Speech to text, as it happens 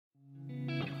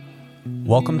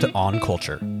Welcome to On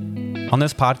Culture. On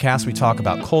this podcast, we talk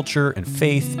about culture and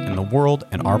faith and the world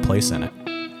and our place in it.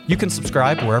 You can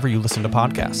subscribe wherever you listen to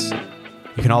podcasts.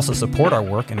 You can also support our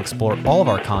work and explore all of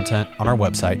our content on our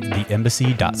website,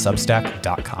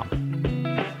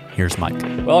 theembassy.substack.com. Here's Mike.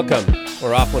 Welcome.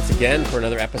 We're off once again for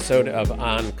another episode of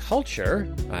On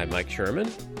Culture. I'm Mike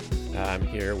Sherman. I'm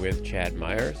here with Chad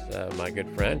Myers, my good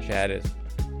friend. Chad is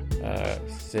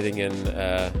sitting in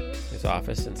his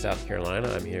office in South Carolina.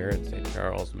 I'm here in St.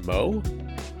 Charles, Mo.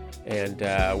 And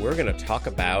we're going to talk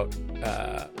about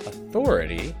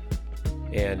authority.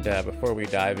 And before we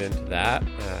dive into that,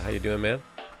 how you doing, man?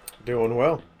 Doing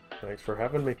well. Thanks for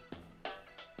having me.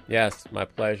 Yes, my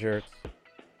pleasure.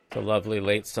 It's a lovely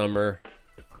late summer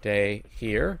day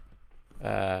here.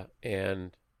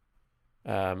 And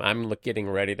I'm getting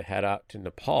ready to head out to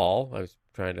Nepal. We're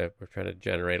trying to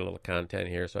generate a little content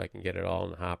here so I can get it all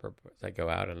in the hopper as I go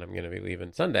out, and I'm going to be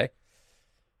leaving Sunday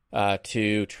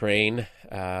to train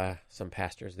some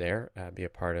pastors there, be a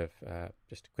part of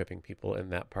just equipping people in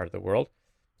that part of the world.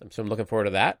 So I'm looking forward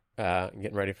to that,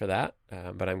 getting ready for that.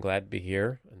 But I'm glad to be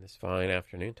here on this fine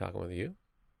afternoon talking with you,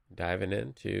 diving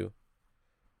into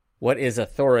what is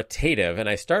authoritative. And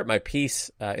I start my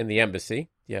piece in the Embassy.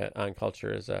 Yeah, On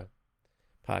Culture is a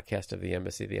podcast of the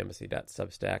Embassy,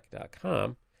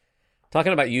 theembassy.substack.com,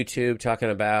 talking about YouTube, talking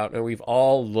about, and we've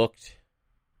all looked,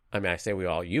 I mean, I say we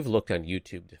all, you've looked on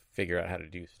YouTube to figure out how to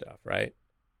do stuff, right?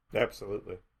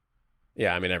 Absolutely.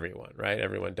 Yeah, I mean, everyone, right?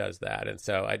 Everyone does that. And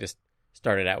so I just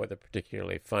started out with a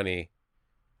particularly funny,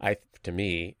 to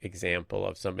me, example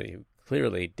of somebody who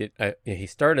clearly did, he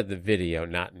started the video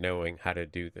not knowing how to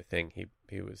do the thing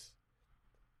he was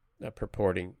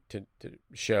purporting to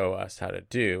show us how to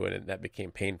do, and that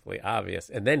became painfully obvious.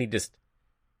 And then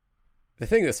the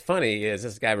thing that's funny is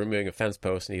this guy removing a fence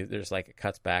post, and there's like it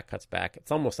cuts back.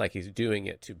 It's almost like he's doing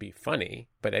it to be funny,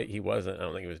 but he wasn't. I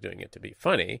don't think he was doing it to be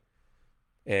funny.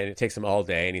 And it takes him all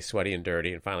day, and he's sweaty and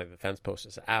dirty, and finally the fence post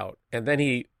is out. And then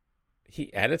he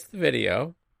edits the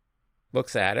video,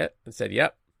 looks at it, and said,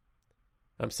 "Yep,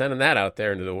 I'm sending that out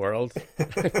there into the world."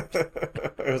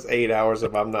 It was 8 hours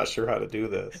of I'm not sure how to do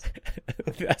this.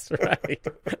 That's right.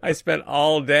 I spent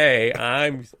all day.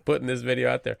 I'm putting this video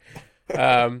out there.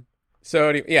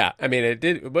 So yeah, I mean, it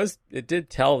did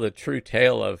tell the true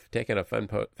tale of taking a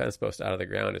fence post out of the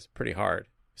ground is pretty hard.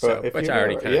 So, which I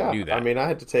already kind of knew that. I mean, I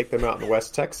had to take them out in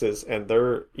West Texas, and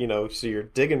they're, so you're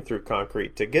digging through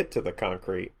concrete to get to the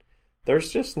concrete.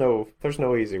 There's no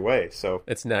easy way. So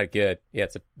it's not good. Yeah,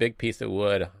 it's a big piece of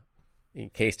wood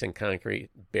encased in concrete,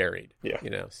 buried. Yeah.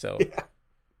 So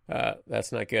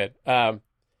that's not good. So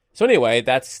anyway,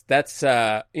 that's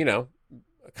a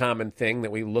common thing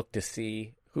that we look to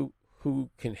see who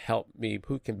can help me,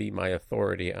 who can be my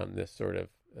authority on this sort of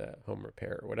home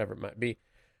repair or whatever it might be.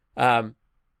 And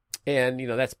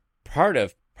that's part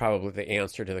of probably the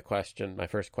answer to the question. My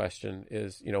first question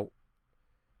is,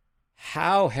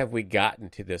 how have we gotten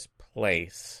to this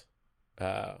place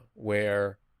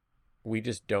where we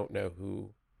just don't know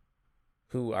who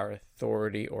our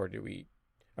authority, or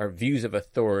our views of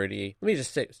authority? Let me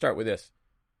just start with this.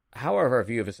 How have our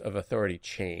view of authority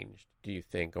changed, do you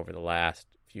think, over the last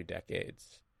few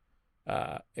decades?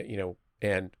 And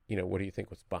what do you think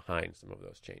was behind some of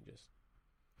those changes?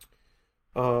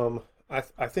 I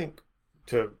think,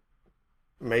 to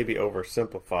maybe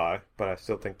oversimplify, but I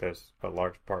still think there's a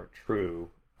large part true.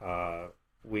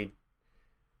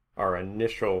 Our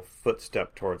initial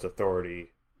footstep towards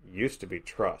authority used to be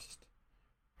trust,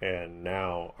 and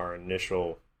now our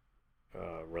initial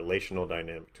relational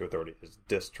dynamic to authority is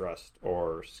distrust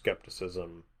or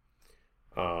skepticism.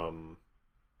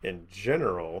 In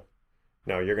general,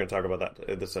 now you're going to talk about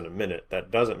this in a minute.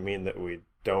 That doesn't mean that we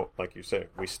don't, like you say,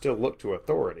 we still look to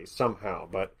authority somehow,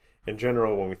 but in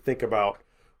general, when we think about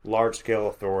large-scale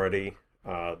authority,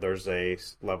 there's a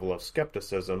level of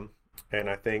skepticism,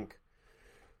 and I think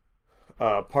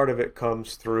part of it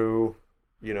comes through,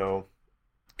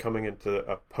 coming into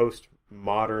a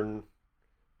postmodern,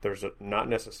 there's not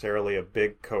necessarily a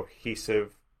big,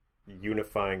 cohesive,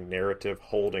 unifying narrative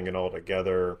holding it all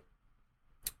together.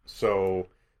 So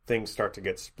things start to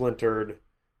get splintered,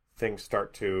 things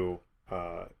start to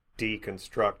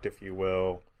deconstruct, if you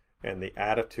will, and the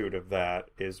attitude of that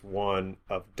is one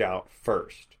of doubt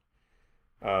first.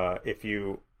 If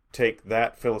you take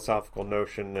that philosophical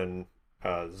notion and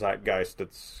zeitgeist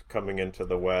that's coming into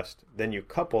the West, then you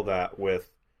couple that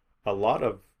with a lot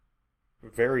of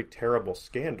very terrible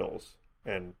scandals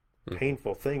and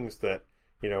painful things that,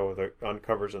 the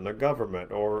uncovers in the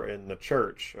government or in the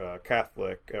church,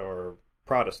 Catholic or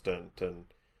Protestant and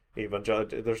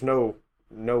evangelical. There's no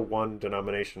no one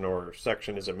denomination or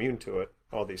section is immune to it,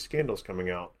 all these scandals coming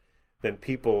out, then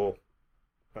people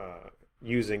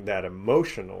using that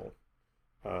emotional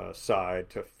side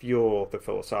to fuel the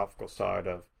philosophical side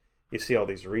of, you see all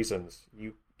these reasons,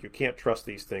 you can't trust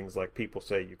these things like people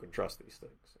say you can trust these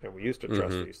things. And we used to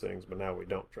trust these things, but now we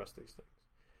don't trust these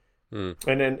things.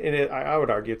 And then I would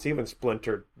argue it's even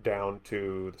splintered down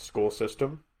to the school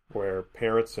system, where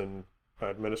parents and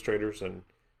administrators and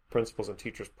principals and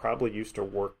teachers probably used to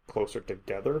work closer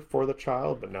together for the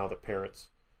child, but now the parents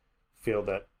feel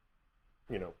that,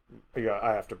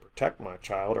 I have to protect my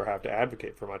child or have to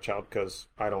advocate for my child because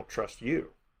I don't trust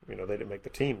you. They didn't make the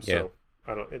team, so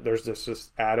I don't. There's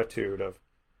this attitude of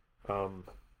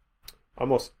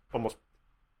almost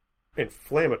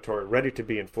inflammatory, ready to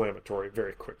be inflammatory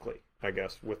very quickly, I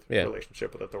guess, with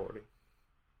relationship with authority.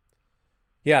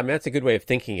 Yeah, I mean, that's a good way of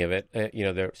thinking of it.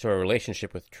 The sort of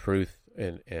relationship with truth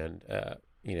and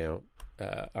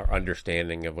our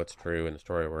understanding of what's true in the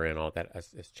story we're in, all that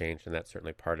has changed, and that's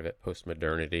certainly part of it.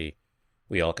 Post-modernity,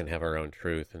 we all can have our own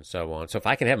truth and so on. So if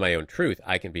I can have my own truth,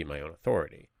 I can be my own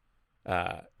authority.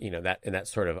 That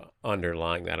sort of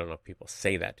underlying, I don't know if people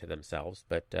say that to themselves,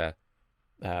 but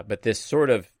this sort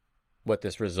of, what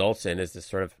this results in is this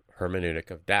sort of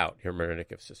hermeneutic of doubt,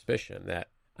 hermeneutic of suspicion, that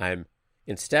I'm,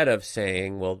 instead of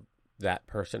saying, well, that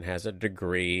person has a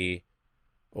degree,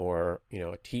 or,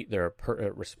 they're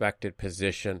a respected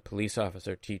position, police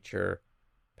officer, teacher,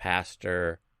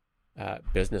 pastor,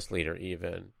 business leader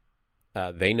even,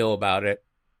 they know about it,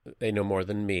 they know more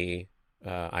than me,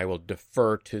 I will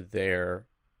defer to their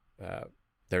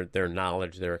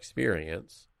knowledge, their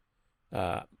experience,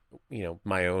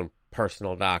 my own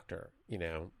personal doctor,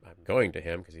 I'm going to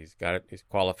him because he's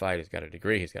qualified, he's got a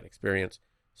degree, he's got experience.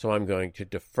 So I'm going to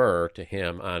defer to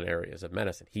him on areas of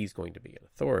medicine. He's going to be an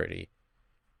authority.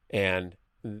 And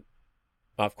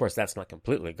of course, that's not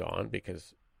completely gone,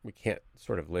 because we can't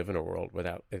sort of live in a world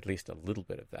without at least a little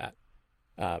bit of that.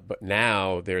 But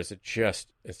now there's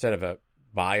instead of a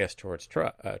bias towards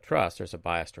trust, there's a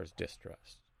bias towards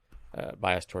distrust,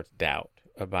 bias towards doubt,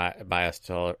 a bias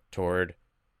toward,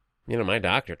 my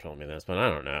doctor told me this, but I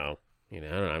don't know. I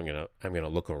don't know. I'm gonna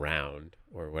look around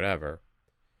or whatever.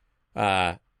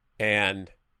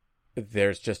 And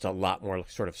there's just a lot more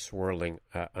sort of swirling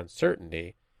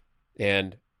uncertainty.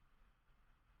 And,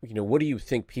 what do you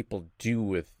think people do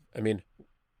with,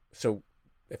 so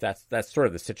if that's sort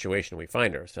of the situation we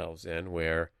find ourselves in,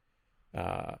 where,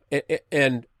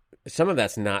 and some of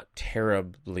that's not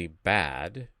terribly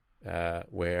bad,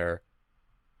 where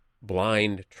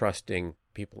blind trusting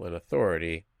people in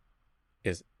authority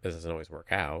doesn't always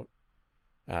work out.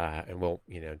 And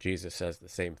Jesus says the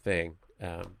same thing,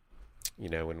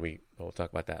 when we'll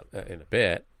talk about that in a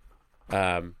bit.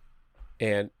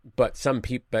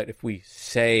 But if we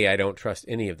say, I don't trust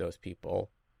any of those people,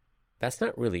 that's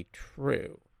not really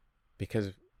true,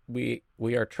 because we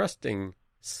are trusting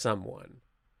someone.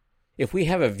 If we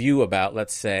have a view about,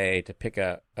 let's say, to pick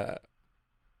a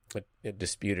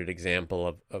disputed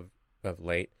example of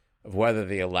late, of whether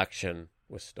the election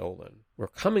was stolen, we're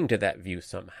coming to that view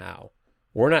somehow.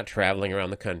 We're not traveling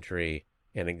around the country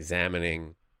and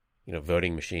examining,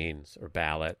 voting machines or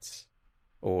ballots,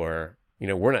 or,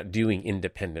 we're not doing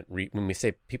independent. When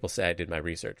people say I did my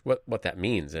research, what that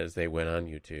means is they went on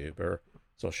YouTube or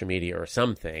social media or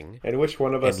something. And which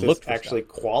one of us is actually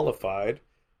qualified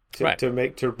to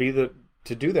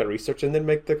do that research and then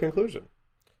make the conclusion?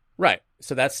 Right.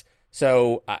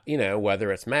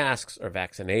 Whether it's masks or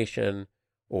vaccination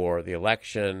or the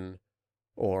election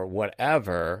or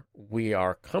whatever, we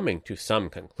are coming to some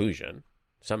conclusion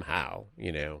somehow.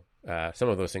 Some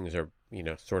of those things are,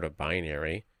 sort of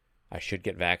binary. I should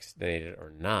get vaccinated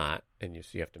or not. And you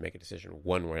have to make a decision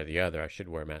one way or the other. I should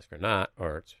wear a mask or not,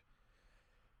 or it's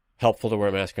helpful to wear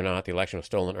a mask or not. The election was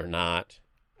stolen or not.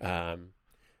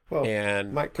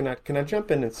 Mike, can I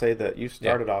jump in and say that you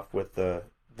started off with the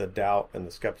doubt and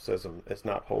the skepticism is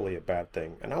not wholly a bad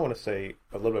thing. And I want to say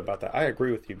a little bit about that. I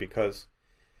agree with you, because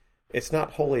it's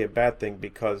not wholly a bad thing,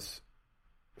 because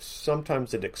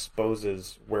sometimes it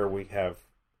exposes where we have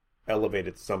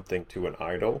elevated something to an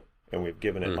idol and we've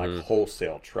given it like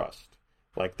wholesale trust.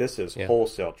 Like, this is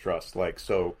wholesale trust. Like,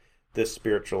 so this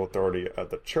spiritual authority of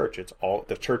the church,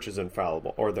 the church is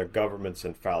infallible, or the government's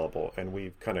infallible, and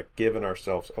we've kind of given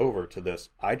ourselves over to this.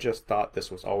 I just thought this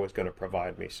was always going to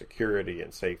provide me security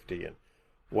and safety and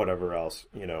whatever else,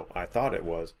 I thought it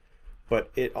was. But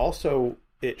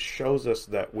it shows us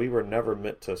that we were never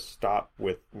meant to stop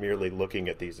with merely looking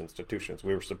at these institutions.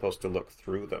 We were supposed to look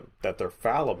through them. That they're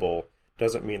fallible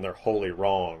doesn't mean they're wholly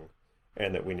wrong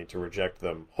and that we need to reject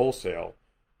them wholesale.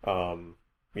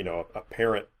 a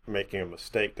parent making a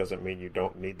mistake doesn't mean you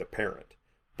don't need the parent.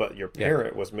 But your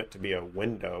parent was meant to be a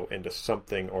window into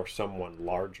something or someone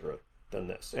larger than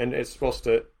this. And it's supposed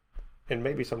to, and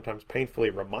maybe sometimes painfully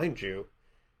remind you,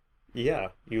 yeah,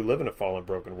 you live in a fallen,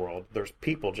 broken world. There's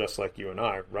people just like you and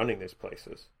I running these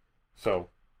places. So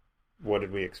what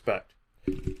did we expect?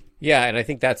 Yeah, and I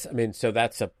think that's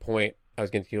a point I was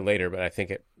going to do later, but I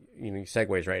think it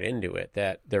segues right into it,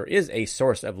 that there is a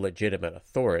source of legitimate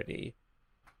authority.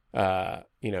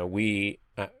 We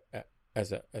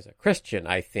as a Christian,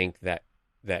 I think that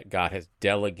God has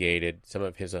delegated some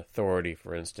of his authority,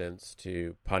 for instance,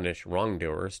 to punish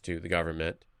wrongdoers to the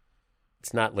government.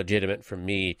 It's not legitimate for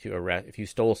me to arrest. If you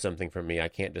stole something from me, I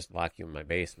can't just lock you in my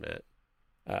basement.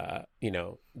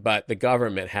 But the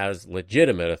government has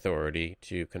legitimate authority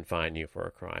to confine you for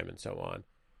a crime and so on.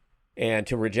 And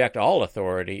to reject all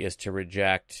authority is to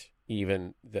reject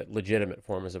even the legitimate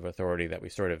forms of authority that we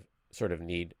sort of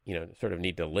need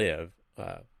to live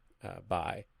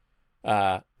by.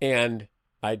 And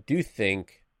I do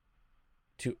think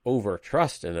to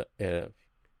overtrust in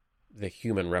the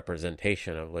human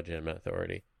representation of legitimate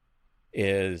authority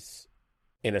is,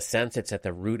 in a sense, it's at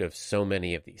the root of so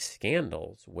many of these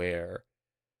scandals where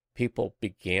people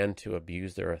began to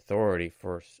abuse their authority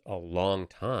for a long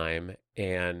time,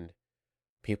 and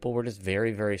people were just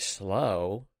very, very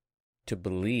slow to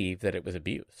believe that it was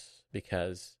abuse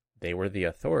because they were the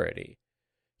authority.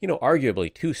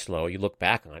 Arguably too slow. You look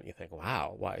back on it, you think,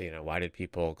 wow, why did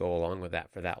people go along with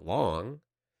that for that long?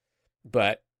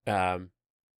 But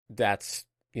that's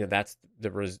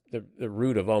the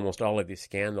root of almost all of these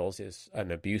scandals is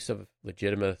an abuse of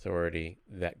legitimate authority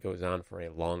that goes on for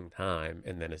a long time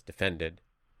and then is defended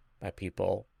by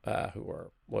people who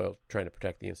are trying to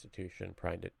protect the institution,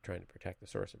 trying to protect the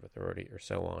source of authority, or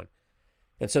so on.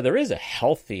 And so there is a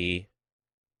healthy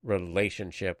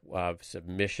relationship of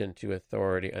submission to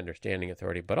authority, understanding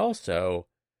authority, but also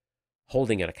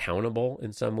holding it accountable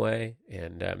in some way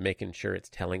and making sure it's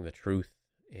telling the truth.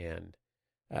 And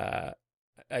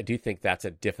I do think that's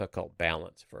a difficult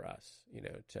balance for us,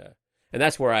 and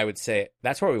that's where I would say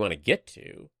that's where we want to get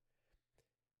to.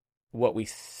 What we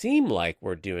seem like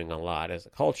we're doing a lot as a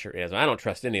culture is, I don't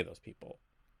trust any of those people.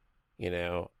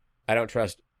 I don't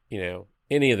trust,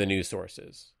 any of the news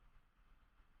sources,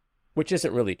 which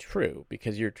isn't really true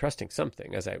because you're trusting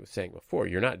something. As I was saying before,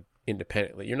 you're not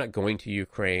independently, you're not going to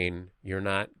Ukraine. You're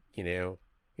not,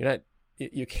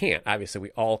 you can't, obviously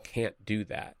we all can't do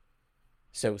that.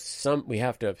 So we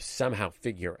have to somehow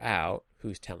figure out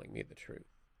who's telling me the truth.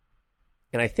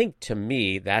 And I think to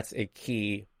me, that's a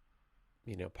key,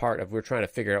 part of, we're trying to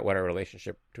figure out what our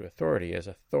relationship to authority is.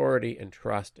 Authority and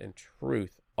trust and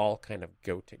truth all kind of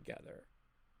go together.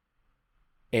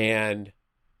 And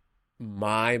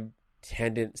my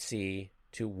tendency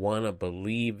to want to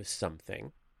believe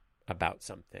something about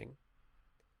something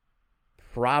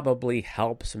probably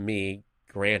helps me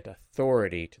grant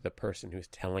authority to the person who's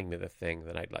telling me the thing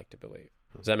that I'd like to believe.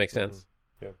 Does that make sense?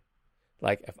 Yeah.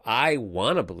 Like, if I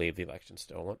want to believe the election's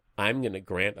stolen, I'm going to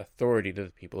grant authority to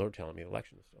the people who are telling me the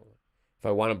election is stolen. If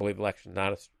I want to believe the election's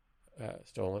not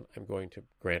stolen, I'm going to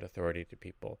grant authority to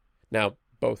people. Now,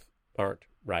 both aren't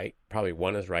right. Probably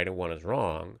one is right and one is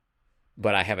wrong.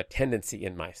 But I have a tendency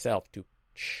in myself to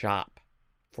shop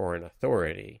for an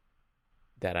authority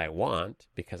that I want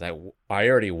because I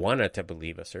already wanted to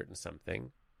believe a certain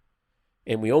something.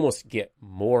 And we almost get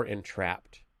more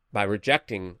entrapped by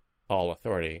rejecting all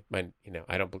authority.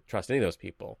 I don't trust any of those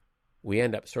people. We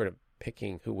end up sort of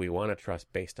picking who we want to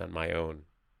trust based on my own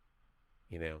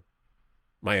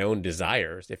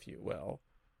desires, if you will.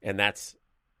 And that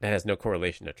has no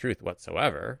correlation to truth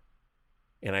whatsoever.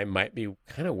 And I might be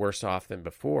kind of worse off than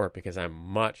before because I'm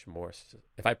much more,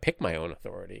 if I pick my own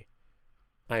authority,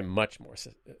 I'm much more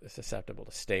susceptible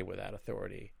to stay with that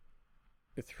authority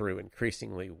through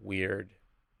increasingly weird,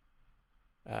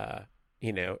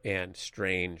 and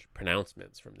strange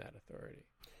pronouncements from that authority.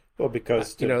 Well,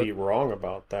 because to be wrong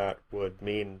about that would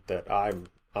mean that I'm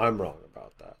wrong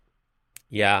about that.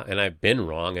 Yeah, and I've been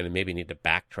wrong, and I maybe need to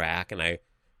backtrack, and I,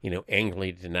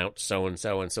 angrily denounce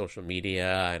so-and-so on social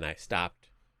media, and I stopped,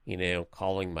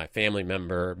 calling my family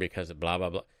member because of blah, blah,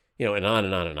 blah. And on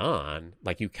and on and on,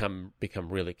 like you become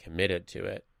really committed to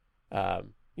it. I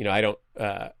don't,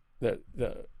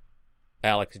 the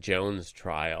Alex Jones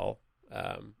trial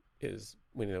is,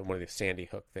 one of the Sandy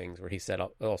Hook things where he said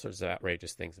all sorts of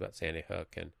outrageous things about Sandy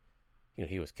Hook. And,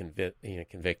 he was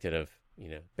convicted of,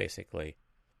 basically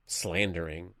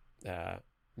slandering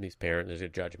these parents. There's a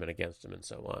judgment against him and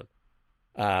so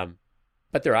on.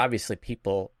 But there are obviously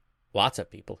lots of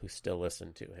people who still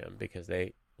listen to him because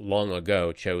they long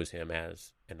ago chose him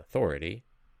as an authority,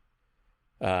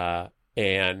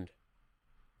 And,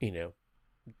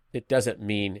 it doesn't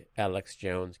mean Alex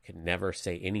Jones can never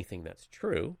say anything that's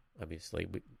true. Obviously,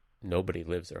 nobody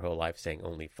lives their whole life saying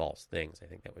only false things. I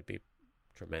think that would be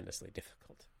tremendously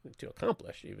difficult to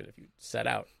accomplish, even if you set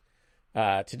out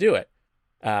to do it.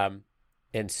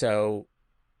 And so,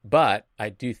 but I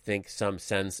do think some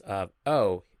sense of,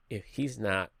 if he's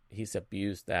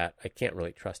abused that, I can't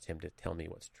really trust him to tell me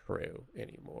what's true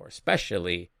anymore,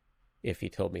 especially if he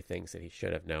told me things that he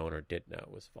should have known or did know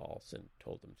was false and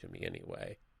told them to me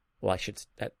anyway. Well,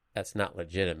 that's not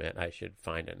legitimate. I should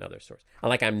find another source.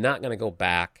 I'm not going to go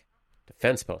back to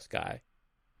Fence Post Guy.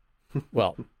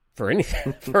 Well, for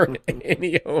anything, for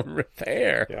any home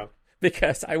repair. Yeah.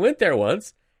 Because I went there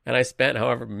once and I spent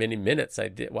however many minutes I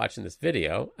did watching this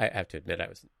video. I have to admit I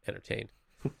was entertained.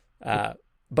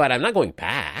 But I'm not going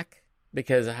back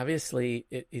because obviously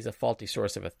he's a faulty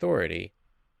source of authority.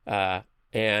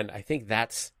 And I think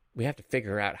we have to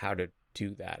figure out how to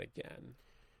do that again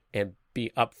and be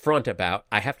upfront about,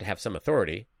 I have to have some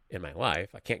authority in my life.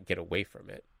 I can't get away from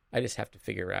it. I just have to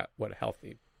figure out what a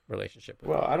healthy relationship is.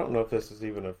 Well, I don't know if this is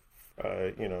even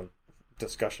a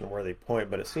discussion worthy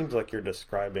point, but it seems like you're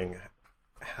describing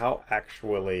how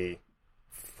actually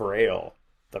frail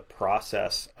the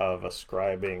process of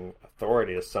ascribing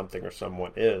authority to something or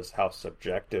someone is, how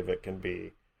subjective it can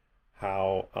be,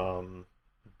 how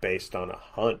based on a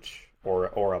hunch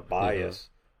or a bias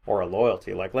or a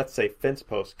loyalty. Like, let's say Fence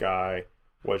Post Guy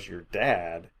was your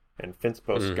dad and Fence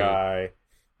Post Guy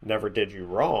never did you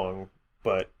wrong,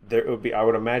 but there would be, I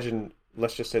would imagine,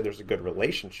 let's just say there's a good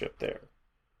relationship there.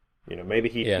 Maybe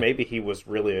he was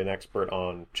really an expert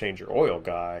on change your oil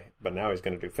guy, but now he's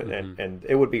going to do and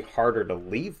it would be harder to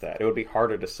leave that. It would be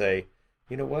harder to say,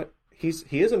 you know what, he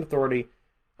is an authority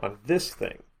on this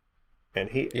thing, and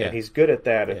he's good at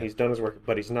that, and he's done his work,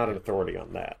 but he's not an authority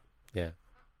on that.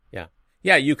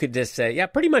 Yeah. You could just say,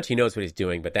 pretty much he knows what he's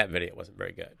doing, but that video wasn't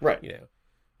very good, right?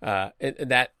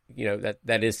 And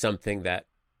that is something that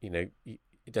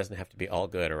it doesn't have to be all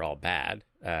good or all bad.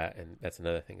 And that's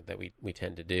another thing that we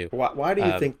tend to do. Why do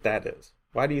you think that is?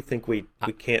 Why do you think we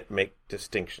can't make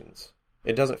distinctions?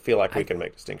 It doesn't feel like we can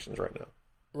make distinctions right now.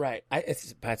 Right.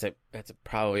 That's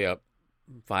probably a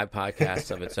 5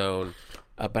 podcasts of its own.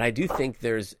 But I do think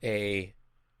there's a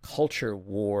culture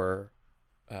war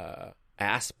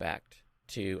aspect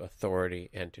to authority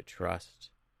and to trust.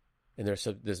 And there's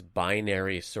this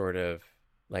binary sort of,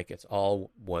 like, it's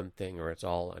all one thing or it's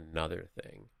all another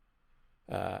thing.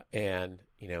 And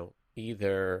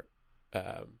either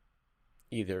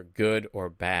good or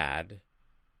bad,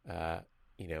 that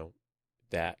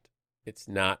it's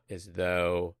not as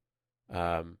though,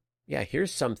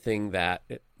 here's something that,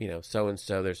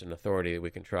 so-and-so, there's an authority that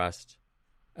we can trust,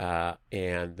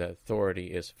 and the authority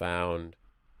is found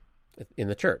in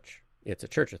the church. It's a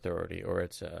church authority or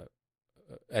it's a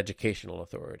educational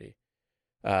authority.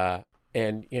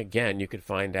 And again, you could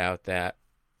find out that,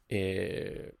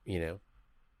 it's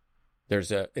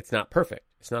not perfect.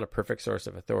 It's not a perfect source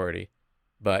of authority,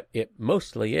 but it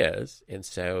mostly is. And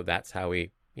so that's how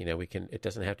we can, it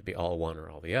doesn't have to be all one or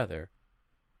all the other.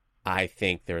 I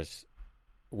think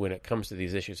when it comes to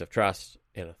these issues of trust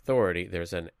and authority,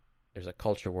 there's a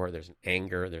culture war, there's an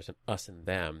anger, there's an us and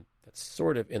them that's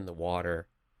sort of in the water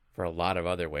for a lot of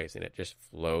other ways. And it just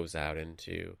flows out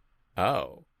into,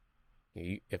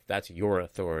 if that's your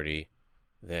authority,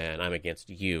 then I'm against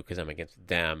you because I'm against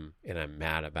them and I'm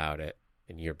mad about it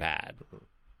and you're bad.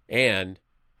 And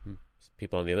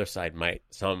people on the other side might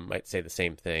say the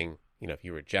same thing. If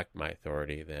you reject my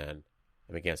authority, then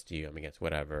I'm against you, I'm against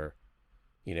whatever,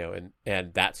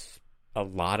 and that's a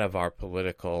lot of our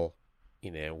political,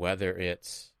 whether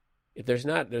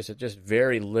there's just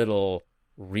very little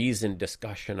reasoned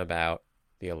discussion about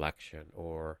the election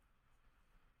or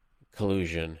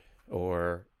collusion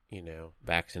or,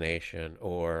 vaccination,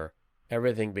 or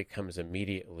everything becomes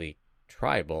immediately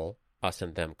tribal, us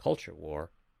and them culture war.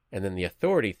 And then the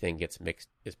authority thing gets mixed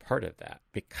as part of that.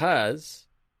 Because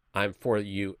I'm for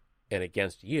you and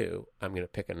against you, I'm going to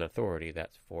pick an authority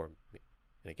that's for me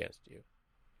and against you.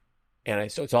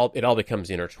 And so it all becomes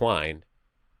intertwined.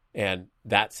 And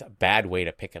that's a bad way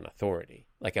to pick an authority.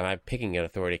 Like, if I'm picking an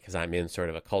authority because I'm in sort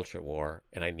of a culture war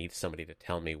and I need somebody to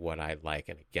tell me what I like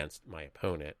and against my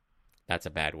opponent, that's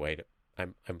a bad way to.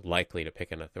 I'm likely to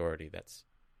pick an authority that's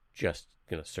just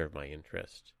going to serve my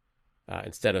interest,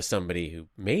 instead of somebody who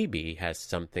maybe has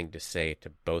something to say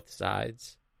to both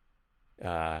sides,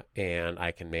 and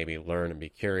I can maybe learn and be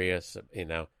curious.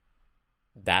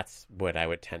 That's what I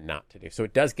would tend not to do. So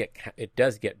it does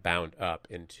get bound up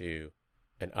into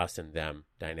an us and them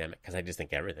dynamic, because I just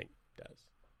think everything does.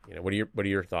 What are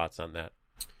your thoughts on that?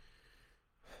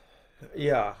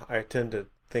 Yeah, I tend to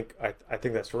think I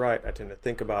think that's right. I tend to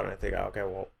think about it and I think, okay,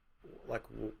 well, like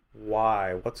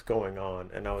why? What's going on?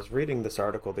 And I was reading this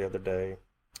article the other day,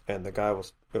 and the guy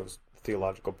was it was a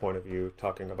theological point of view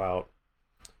talking about,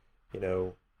 you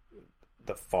know,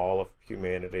 the fall of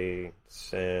humanity,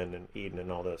 sin and Eden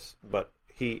and all this. But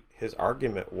his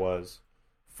argument was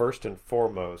first and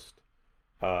foremost,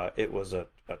 it was a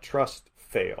trust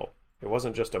fail. It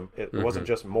wasn't just it wasn't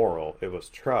just moral, it was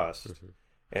trust.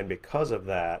 And because of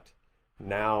that,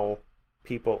 now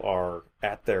people are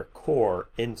at their core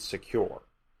insecure.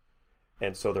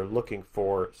 And so they're looking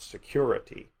for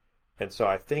security. And so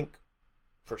I think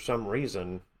for some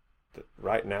reason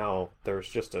right now there's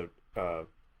just a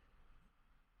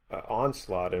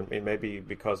onslaught, and maybe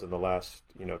because in the last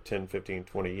 10, 15,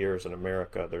 20 years in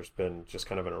America there's been just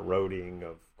kind of an eroding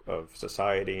of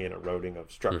society and eroding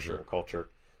of structure and culture.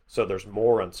 So there's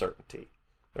more uncertainty,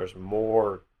 there's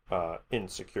more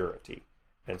insecurity,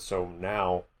 and so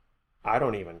now I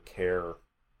don't even care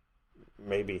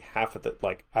maybe half of the,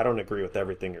 like, I don't agree with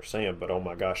everything you're saying, but oh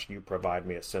my gosh, you provide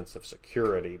me a sense of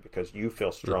security because you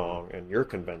feel strong and you're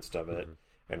convinced of it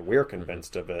and we're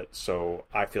convinced of it, so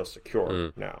I feel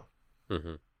secure now.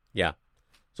 Yeah.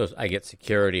 So I get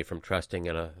security from trusting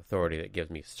in an authority that gives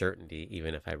me certainty,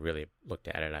 even if I really looked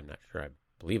at it, I'm not sure I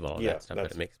believe all of that stuff,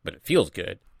 but it feels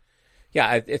good.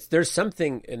 Yeah, there's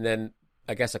something, and then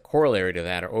I guess a corollary to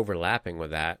that or overlapping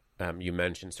with that, you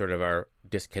mentioned sort of our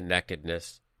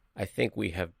disconnectedness. I think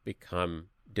we have become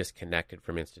disconnected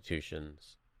from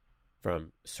institutions,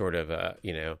 from sort of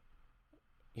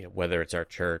whether it's our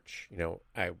church.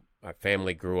 Our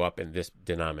family grew up in this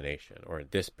denomination or in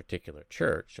this particular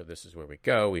church, so this is where we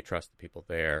go. We trust the people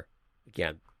there.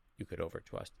 Again, you could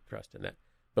trust in that,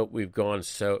 but we've gone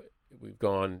so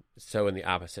in the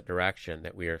opposite direction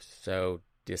that we are so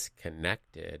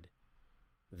disconnected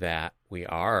that we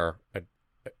are,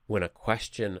 when a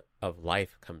question of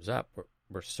life comes up,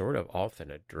 we're sort of often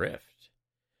adrift.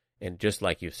 And just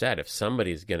like you said, if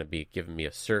somebody's going to be giving me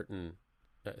a certain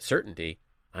certainty,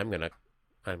 I'm gonna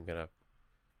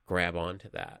grab onto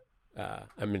that.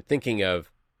 I've been thinking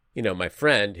of, my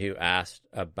friend who asked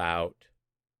about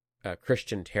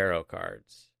Christian tarot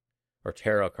cards or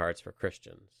tarot cards for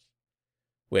Christians,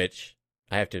 which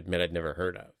I have to admit I'd never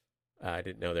heard of. I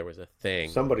didn't know there was a thing.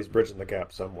 Somebody's bridging the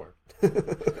gap somewhere.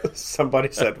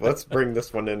 Somebody said, let's bring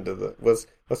this one into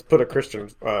let's put a Christian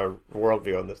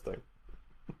worldview on this thing.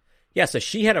 Yeah, so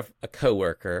she had a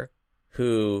coworker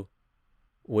who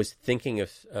was thinking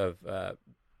of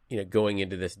going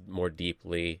into this more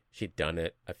deeply. She'd done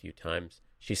it a few times.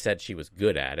 She said she was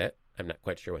good at it. I'm not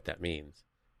quite sure what that means.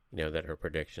 That her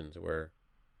predictions were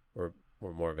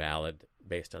more valid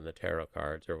based on the tarot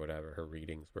cards or whatever. Her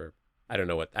readings were. I don't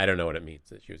know what it means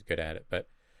that she was good at it, but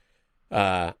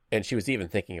and she was even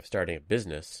thinking of starting a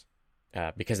business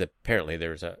because apparently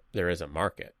there is a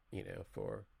market,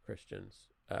 for Christians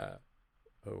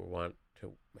who want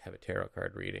to have a tarot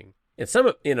card reading. And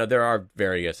some, there are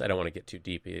various. I don't want to get too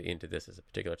deep into this as a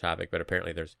particular topic, but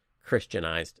apparently there's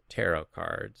Christianized tarot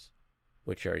cards,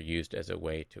 which are used as a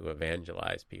way to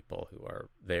evangelize people who are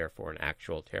there for an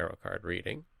actual tarot card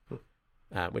reading,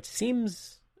 which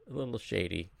seems a little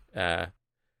shady.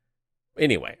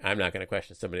 Anyway, I'm not going to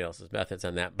question somebody else's methods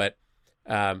on that, but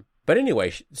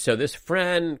anyway, so this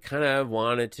friend kind of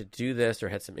wanted to do this or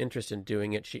had some interest in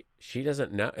doing it. She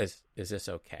doesn't know, is this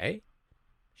okay?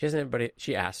 She doesn't have anybody.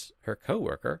 She asks her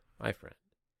coworker, my friend,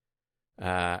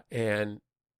 and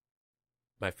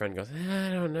my friend goes, I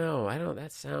don't know.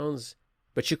 That sounds,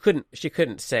 but she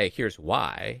couldn't say, here's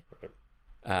why.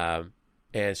 And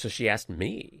so she asked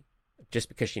me just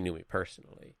because she knew me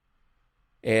personally.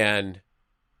 And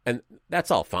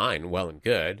that's all fine, well and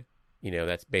good.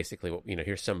 That's basically what,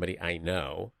 here's somebody I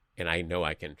know, and I know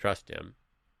I can trust him.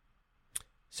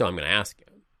 So I'm going to ask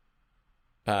him.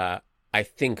 I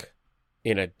think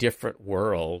in a different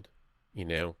world,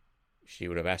 she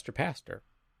would have asked her pastor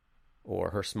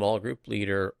or her small group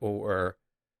leader or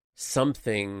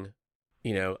something.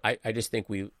 I just think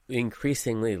we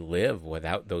increasingly live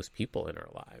without those people in our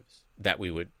lives that we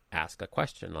would ask a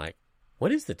question like,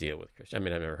 what is the deal with Christian? I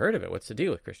mean, I've never heard of it. What's the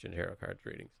deal with Christian tarot cards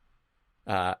readings?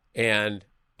 And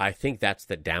I think that's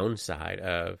the downside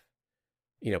of,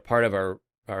 part of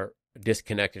our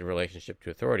disconnected relationship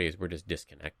to authority is we're just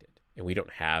disconnected and we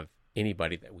don't have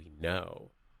anybody that we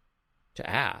know to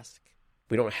ask.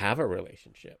 We don't have a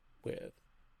relationship with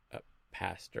a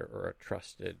pastor or a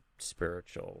trusted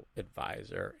spiritual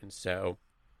advisor. And so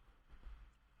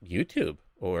YouTube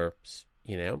or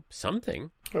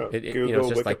something. Google, it's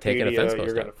just Wikipedia, like taking a fence post.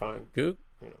 You're going to find. Google.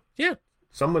 Yeah.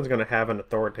 Someone's going to have an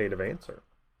authoritative answer.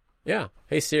 Yeah.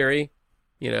 Hey, Siri,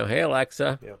 Hey,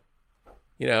 Alexa,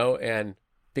 Yeah. and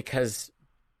because,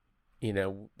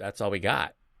 that's all we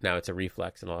got. Now it's a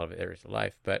reflex in a lot of areas of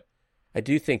life, but I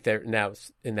do think that now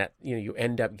in that, you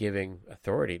end up giving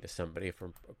authority to somebody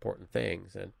for important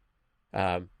things.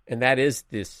 And that is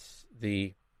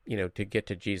to get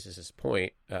to Jesus's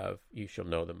point of you shall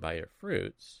know them by your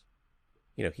fruits.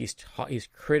 He's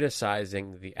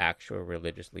criticizing the actual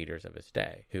religious leaders of his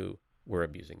day who were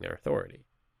abusing their authority,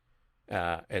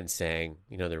 and saying,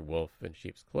 they're wolf in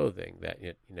sheep's clothing. That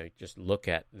just look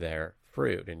at their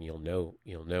fruit and you'll know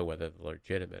whether they're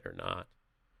legitimate or not.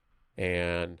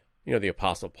 And the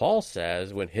Apostle Paul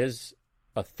says when his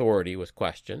authority was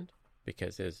questioned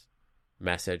because his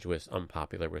message was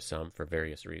unpopular with some for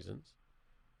various reasons.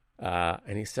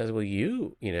 And he says, well,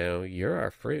 you're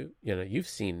our fruit. You've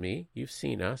seen me. You've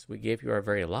seen us. We gave you our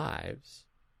very lives.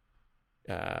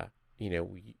 You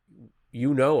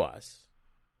know us.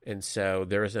 And so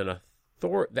there's an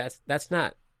authority. That's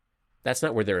not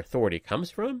where their authority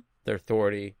comes from. Their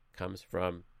authority comes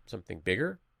from something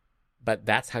bigger. But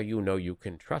that's how you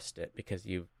can trust it, because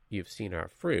you've seen our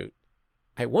fruit.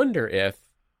 I wonder if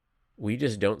we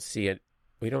just don't see it.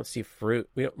 We don't see fruit.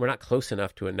 We're not close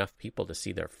enough to enough people to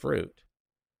see their fruit.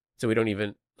 So we don't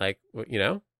even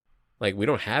we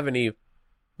don't have any,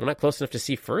 we're not close enough to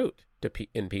see fruit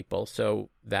in people.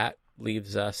 So that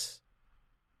leaves us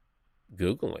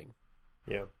Googling.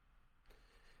 Yeah.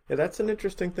 Yeah, that's an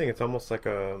interesting thing. It's almost like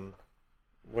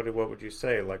what would you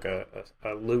say? Like a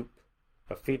loop,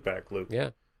 a feedback loop.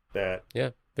 Yeah.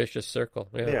 Vicious circle.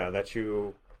 Yeah. Yeah, that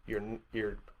you're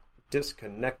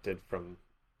disconnected from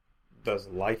the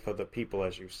life of the people,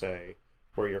 as you say,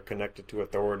 where you're connected to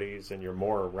authorities and you're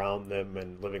more around them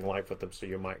and living life with them. So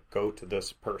you might go to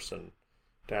this person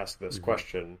to ask this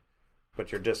question,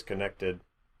 but you're disconnected.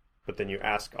 But then you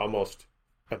ask almost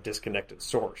a disconnected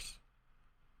source,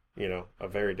 a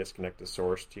very disconnected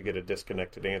source. You get a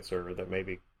disconnected answer that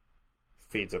maybe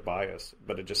feeds a bias,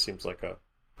 but it just seems like a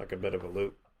bit of a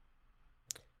loop.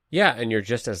 Yeah, and you're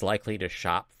just as likely to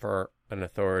shop for an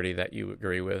authority that you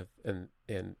agree with in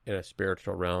a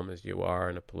spiritual realm as you are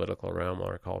in a political realm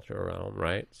or a cultural realm,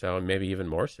 right? So maybe even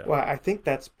more so. Well, I think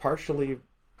that's partially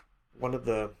one of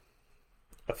the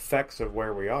effects of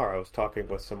where we are. I was talking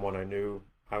with someone I knew.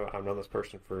 I've known this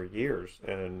person for years,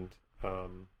 and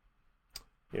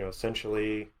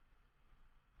essentially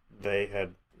they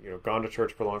had gone to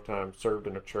church for a long time, served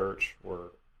in a church,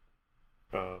 were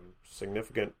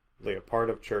significantly a part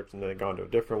of church, and then they'd gone to a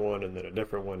different one, and then a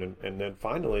different one, and then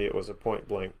finally it was a point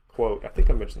blank quote. I think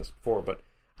I mentioned this before, but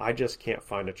I just can't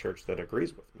find a church that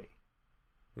agrees with me.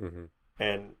 Mm-hmm.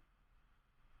 And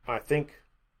I think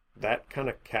that kind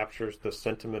of captures the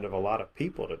sentiment of a lot of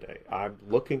people today. I'm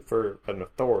looking for an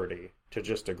authority to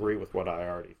just agree with what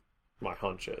my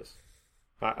hunch is.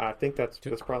 I think that's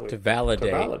probably to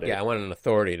validate. Yeah, I want an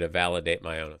authority to validate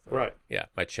my own authority. Right. Yeah,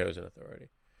 my chosen authority.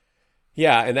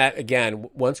 Yeah, and that, again,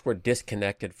 once we're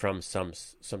disconnected from some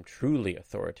truly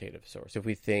authoritative source, if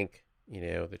we think,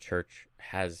 the church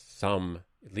has some,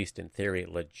 at least in theory,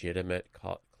 legitimate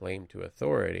claim to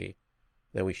authority,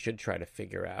 then we should try to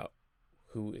figure out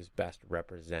who is best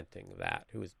representing that,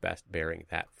 who is best bearing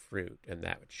that fruit, and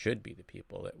that should be the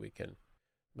people that we can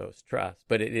most trust.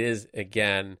 But it is,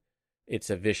 again, it's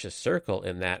a vicious circle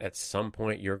in that at some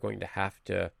point you're going to have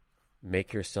to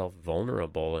make yourself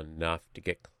vulnerable enough to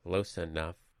get close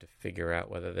enough to figure out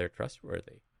whether they're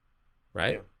trustworthy,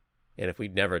 right? Yeah. And if we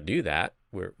never do that,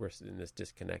 we're in this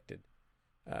disconnected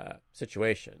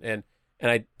situation.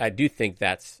 And I do think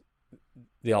that's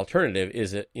the alternative.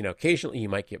 Is that occasionally you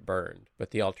might get burned,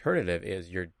 but the alternative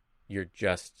is you're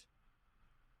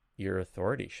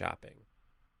authority shopping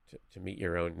to meet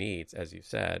your own needs, as you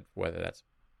said, whether that's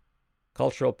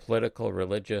cultural, political,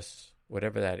 religious,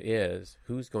 whatever that is.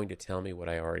 Who's going to tell me what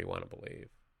I already want to believe?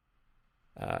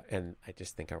 And I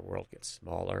just think our world gets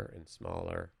smaller and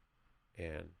smaller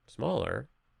and smaller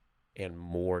and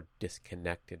more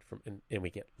disconnected from, and we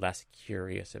get less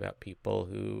curious about people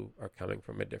who are coming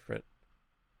from a different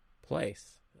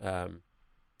place. And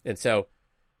so,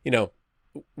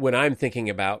 when I'm thinking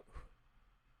about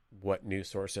what news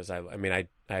sources, I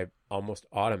almost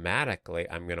automatically,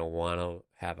 I'm going to want to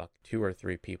have 2 or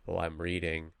 3 people I'm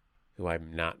reading who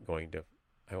I'm not going to,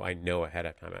 I know ahead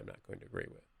of time I'm not going to agree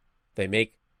with. They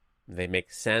make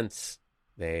sense.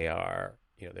 They are,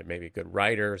 they may be good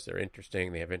writers. They're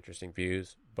interesting. They have interesting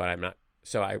views, but I'm not.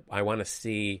 So I want to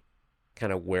see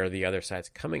kind of where the other side's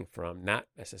coming from, not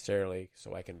necessarily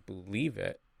so I can believe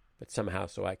it, but somehow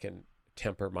so I can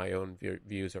temper my own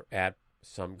views or add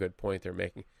some good point they're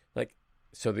making.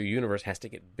 So the universe has to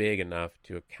get big enough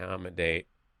to accommodate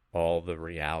all the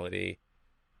reality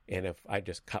And if I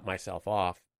just cut myself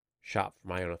off, shop for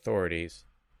my own authorities,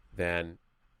 then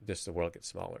just the world gets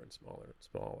smaller and smaller and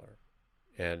smaller.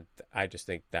 And I just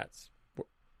think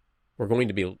we're not going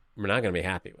to be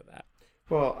happy with that.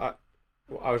 Well,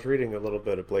 I was reading a little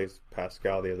bit of Blaise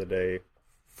Pascal the other day,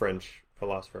 French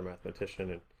philosopher, mathematician,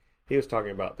 and he was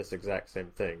talking about this exact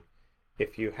same thing.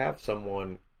 If you have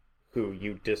someone who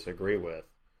you disagree with,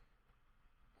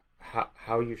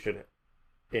 how you should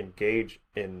engage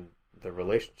in the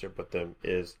relationship with them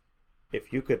is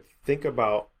if you could think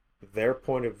about their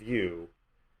point of view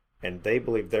and they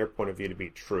believe their point of view to be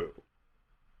true.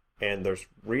 And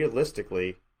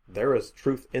there is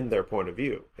truth in their point of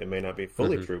view. It may not be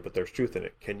fully true, but there's truth in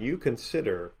it. Can you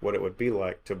consider what it would be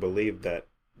like to believe that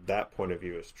that point of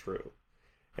view is true?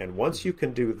 And once you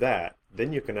can do that,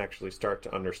 then you can actually start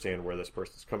to understand where this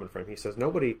person's coming from. He says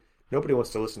nobody wants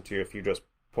to listen to you if you just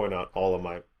point out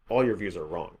all your views are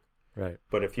wrong. Right.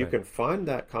 But if you can find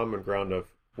that common ground of,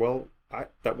 well,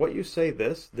 that what you say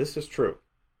this is true.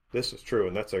 This is true,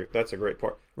 and that's a great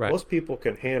part. Right. Most people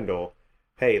can handle,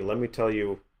 hey, let me tell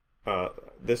you, I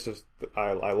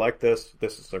like this.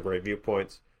 This is some great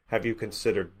viewpoints. Have you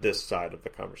considered this side of the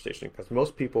conversation? Because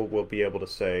most people will be able to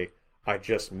say, I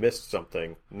just missed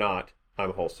something, not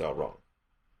I'm wholesale wrong.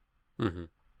 Mm-hmm.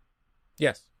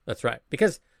 Yes, that's right.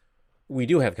 Because we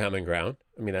do have common ground.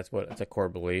 I mean, it's a core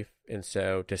belief. And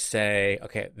so to say,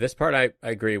 okay, this part I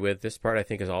agree with, this part I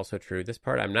think is also true, this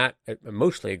part I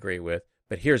mostly agree with,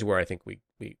 but here's where I think we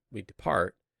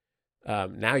depart.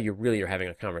 Now you're having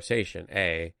a conversation.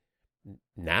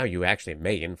 Now you actually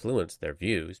may influence their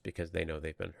views because they know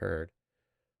they've been heard.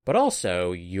 But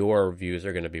also your views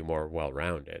are going to be more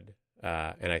well-rounded.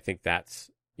 And I think that's,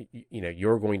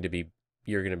 you're going to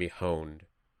be honed.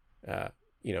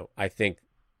 I think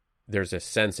there's a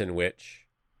sense in which,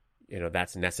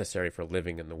 that's necessary for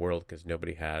living in the world because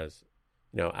nobody has,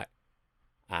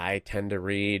 I tend to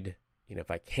read, if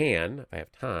I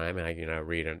have time and I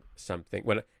read something,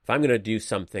 if I'm going to do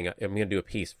something, I'm going to do a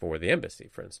piece for the embassy,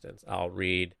 for instance, I'll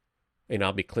read,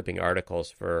 I'll be clipping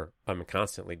articles I'm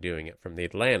constantly doing it from the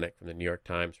Atlantic, from the New York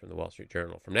Times, from the Wall Street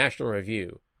Journal, from National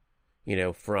Review,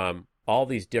 from all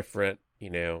these different,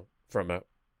 from a,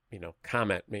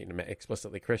 comment,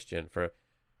 explicitly Christian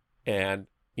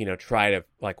try to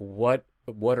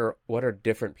what are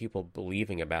different people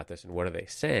believing about this and what are they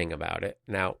saying about it?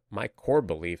 Now, my core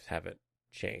beliefs haven't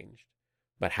changed,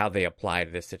 but how they apply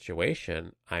to this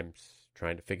situation, I'm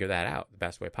trying to figure that out the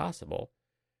best way possible.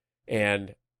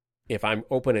 And if I'm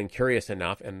open and curious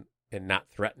enough and not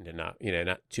threatened enough,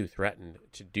 not too threatened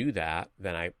to do that,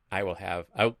 then I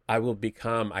will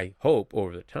become, I hope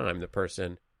over the time, the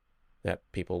person that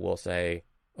people will say,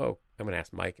 oh, I'm going to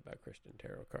ask Mike about Christian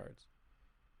tarot cards.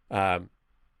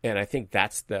 And I think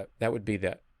that would be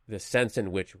the sense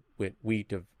in which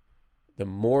the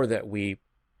more that we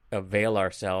avail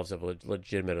ourselves of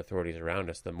legitimate authorities around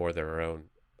us, the more their own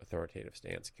authoritative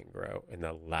stance can grow. And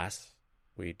the less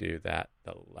we do that,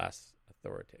 the less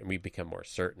authoritative. And we become more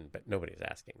certain, but nobody's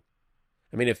asking.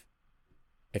 I mean, if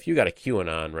you got a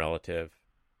QAnon relative,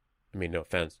 no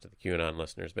offense to the QAnon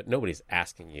listeners, but nobody's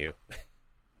asking you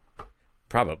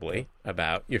probably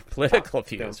about your political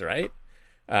views, right?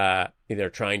 They're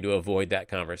trying to avoid that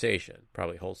conversation,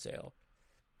 probably wholesale.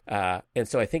 And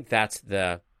so I think that's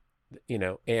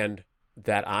and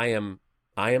that I am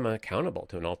accountable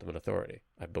to an ultimate authority.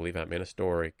 I believe I'm in a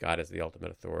story. God is the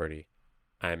ultimate authority.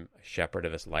 I'm a shepherd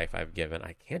of this life I've given.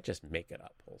 I can't just make it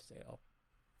up wholesale.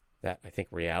 That I think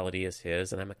reality is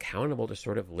his, and I'm accountable to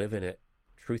sort of live in it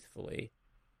truthfully.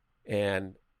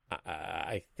 And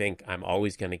I think I'm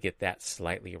always going to get that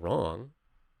slightly wrong.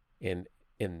 In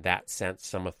that sense,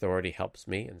 some authority helps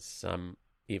me, and some,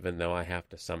 even though I have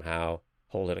to somehow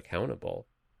hold it accountable.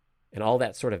 And all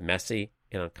that's sort of messy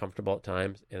and uncomfortable at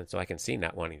times, and so I can see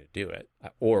not wanting to do it,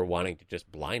 or wanting to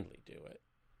just blindly do it.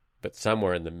 But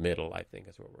somewhere in the middle, I think,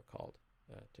 is where we're called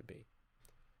to be.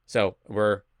 So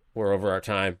we're over our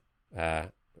time. We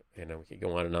could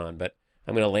go on and on, but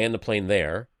I'm going to land the plane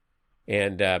there,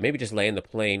 and maybe just land the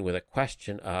plane with a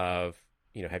question of,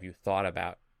 have you thought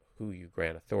about who you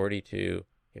grant authority to?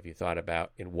 Have you thought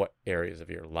about in what areas of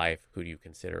your life, who do you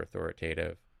consider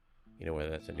authoritative?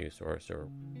 Whether that's a news source or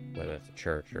whether that's a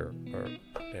church or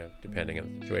depending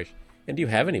on the situation. And do you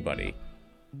have anybody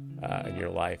in your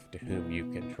life to whom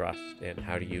you can trust? And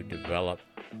how do you develop,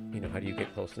 how do you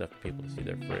get close enough to people to see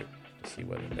their fruit, to see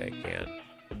whether they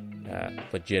can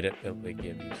legitimately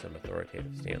give you some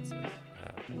authoritative stances?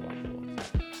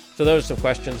 So those are some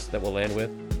questions that we'll land with.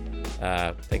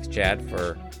 Thanks, Chad,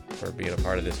 for being a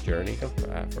part of this journey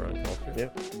for Uncultured. Yeah.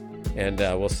 And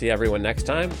we'll see everyone next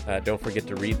time. Don't forget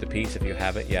to read the piece if you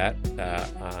haven't yet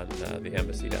on the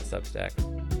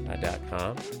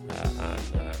embassy.substack.com on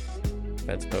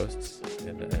fence posts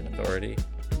and authority.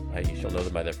 You shall know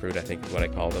them by their fruit, I think is what I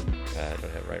call them. I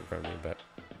don't have it right in front of me, but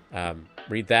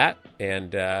read that.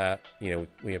 And, I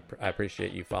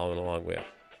appreciate you following along with.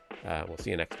 We'll see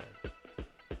you next time.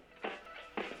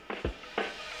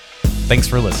 Thanks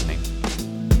for listening.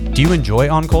 Do you enjoy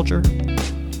On Culture?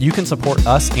 You can support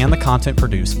us and the content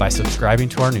produced by subscribing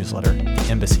to our newsletter, The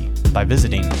Embassy, by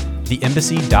visiting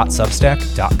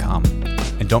theembassy.substack.com.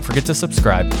 And don't forget to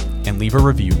subscribe and leave a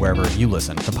review wherever you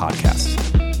listen to podcasts.